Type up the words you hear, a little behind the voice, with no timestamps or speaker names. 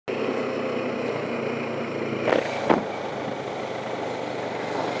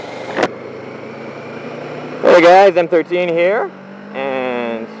Hey guys, M13 here,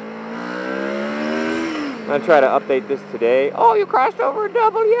 and I'm going to try to update this today. Oh, you crashed over a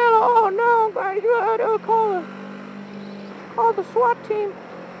double yellow! Oh no, guys, you had to call the SWAT team.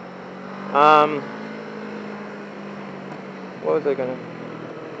 What was I gonna...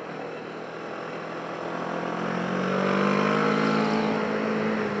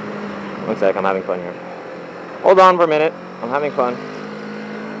 One sec, I'm having fun here. Hold on for a minute, I'm having fun.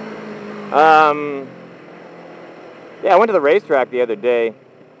 Yeah, I went to the racetrack the other day,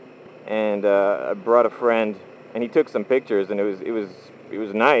 and I brought a friend, and he took some pictures, and it was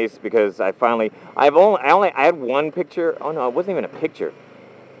nice because I had one picture. Oh no, it wasn't even a picture.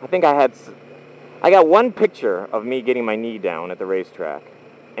 I think I got one picture of me getting my knee down at the racetrack,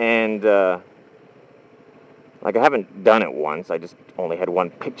 and like I haven't done it once. I just only had one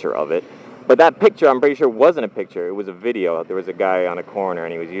picture of it. But that picture, I'm pretty sure, wasn't a picture. It was a video. There was a guy on a corner,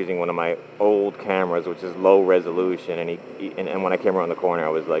 and he was using one of my old cameras, which is low resolution. And when I came around the corner, I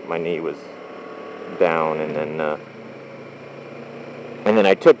was like, my knee was down, and then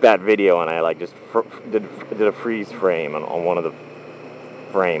I took that video and I like just did a freeze frame on one of the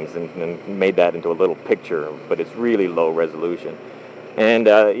frames and made that into a little picture, but it's really low resolution. And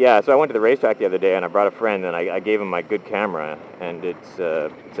yeah, so I went to the racetrack the other day, and I brought a friend, and I gave him my good camera, and it's a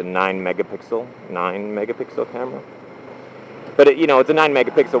 9 megapixel camera. But it's a 9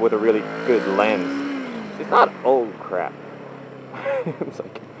 megapixel with a really good lens. It's not, oh crap. It's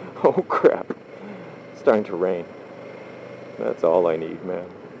like, oh crap. It's starting to rain. That's all I need, man.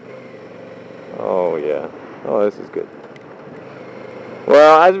 Oh yeah. Oh, this is good.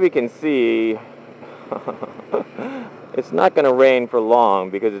 Well, as we can see, it's not going to rain for long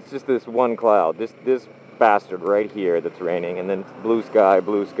because it's just this one cloud, this bastard right here that's raining, and then blue sky,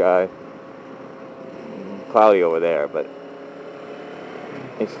 cloudy over there, but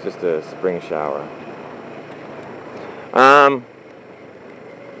it's just a spring shower.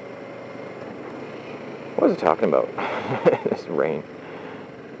 What was I talking about? This rain.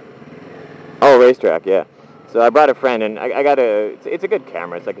 Oh, racetrack, yeah. So I brought a friend, and I got it's a good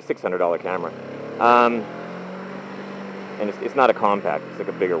camera. It's like a $600 camera. And it's not a compact, it's like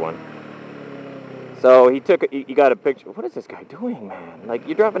a bigger one. So he got a picture. What is this guy doing, man? Like,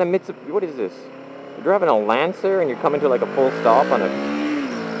 you're driving a Mitsubishi, what is this? You're driving a Lancer and you're coming to like a full stop on a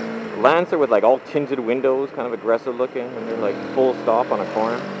Lancer with like all tinted windows, kind of aggressive looking, and you're like full stop on a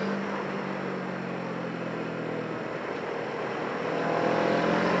corner.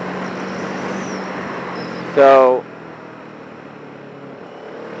 So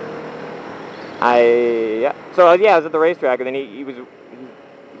I was at the racetrack, and then he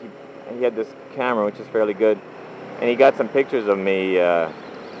had this camera, which is fairly good, and he got some pictures of me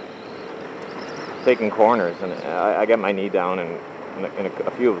taking corners, and I got my knee down in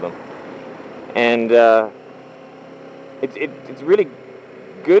a few of them, and it's really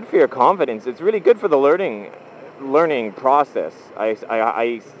good for your confidence. It's really good for the learning process. I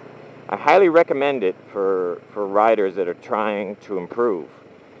highly recommend it for riders that are trying to improve.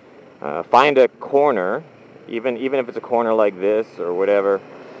 Find a corner, even if it's a corner like this or whatever,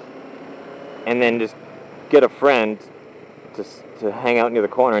 and then just get a friend to hang out near the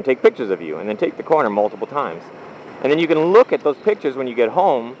corner and take pictures of you, and then take the corner multiple times. And then you can look at those pictures when you get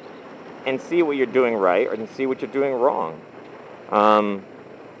home and see what you're doing right or see what you're doing wrong.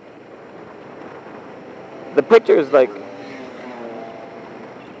 The pictures, like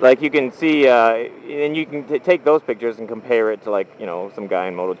you can see, and you can take those pictures and compare it to, like, some guy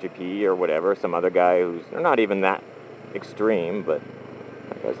in MotoGP or whatever, some other guy who's not even that extreme, but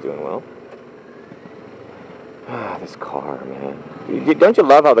that guy's doing well. Ah, this car, man. Don't you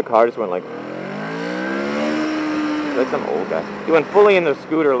love how the car just went like some old guy? He went fully in the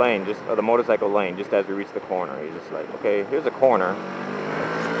scooter lane, or the motorcycle lane, just as we reached the corner. He's just like, okay, here's a corner.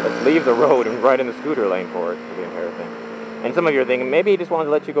 Let's leave the road and ride in the scooter lane for it, for the entire thing. And some of you are thinking, maybe he just wanted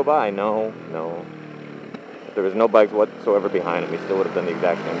to let you go by. No. If there was no bikes whatsoever behind him, he still would have done the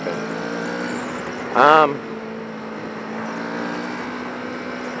exact same thing.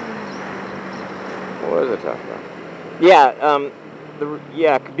 What was I talking about?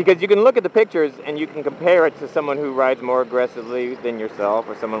 Yeah, because you can look at the pictures and you can compare it to someone who rides more aggressively than yourself,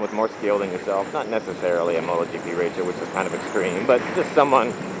 or someone with more skill than yourself. Not necessarily a MotoGP racer, which is kind of extreme, but just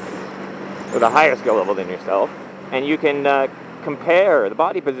someone with a higher skill level than yourself. And you can compare the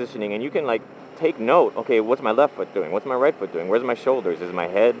body positioning, and you can like take note. Okay, what's my left foot doing? What's my right foot doing? Where's my shoulders? Is my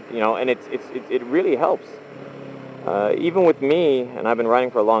head? And it really helps. Even with me, and I've been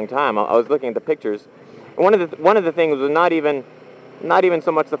riding for a long time. I was looking at the pictures. And one of the things was not even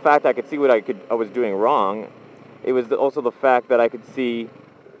so much the fact I could see what I was doing wrong. It was also the fact that I could see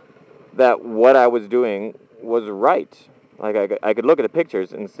that what I was doing was right. Like I could look at the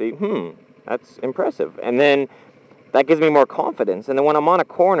pictures and see, that's impressive. And then that gives me more confidence. And then when I'm on a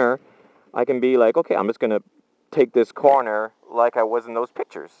corner, I can be like, okay, I'm just going to take this corner like I was in those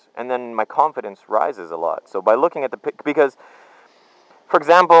pictures. And then my confidence rises a lot. So by looking at the because, for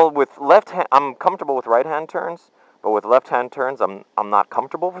example, with left hand, I'm comfortable with right hand turns, but with left hand turns, I'm not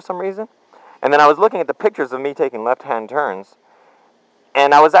comfortable for some reason. And then I was looking at the pictures of me taking left hand turns,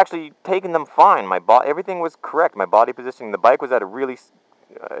 and I was actually taking them fine. Everything was correct. My body positioning, the bike was at a really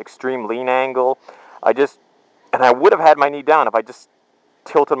extreme lean angle. And I would have had my knee down if I just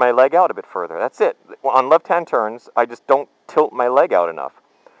tilted my leg out a bit further. That's it. On left-hand turns, I just don't tilt my leg out enough.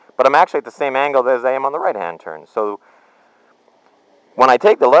 But I'm actually at the same angle as I am on the right-hand turns. So when I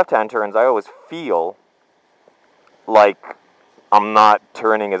take the left-hand turns, I always feel like I'm not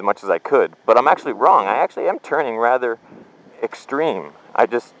turning as much as I could. But I'm actually wrong. I actually am turning rather extreme. I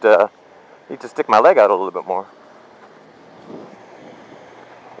just need to stick my leg out a little bit more.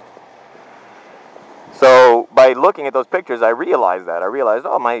 So by looking at those pictures, I realized,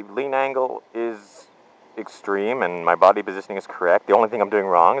 oh, my lean angle is extreme and my body positioning is correct. The only thing I'm doing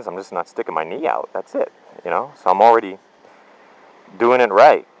wrong is I'm just not sticking my knee out. That's it, So I'm already doing it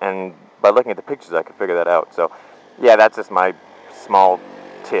right. And by looking at the pictures, I could figure that out. So, yeah, that's just my small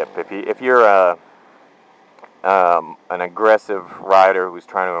tip. If you're an aggressive rider who's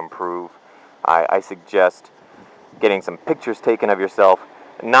trying to improve, I suggest getting some pictures taken of yourself.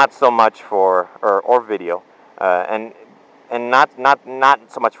 Not so much for or video, and not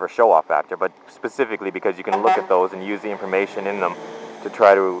so much for show-off factor, but specifically because you can look at those and use the information in them to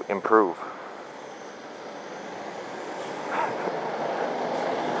try to improve.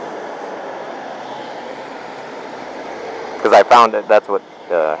 Because I found that that's what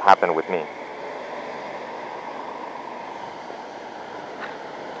happened with me.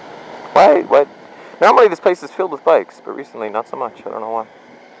 Why? What? Normally this place is filled with bikes, but recently not so much. I don't know why.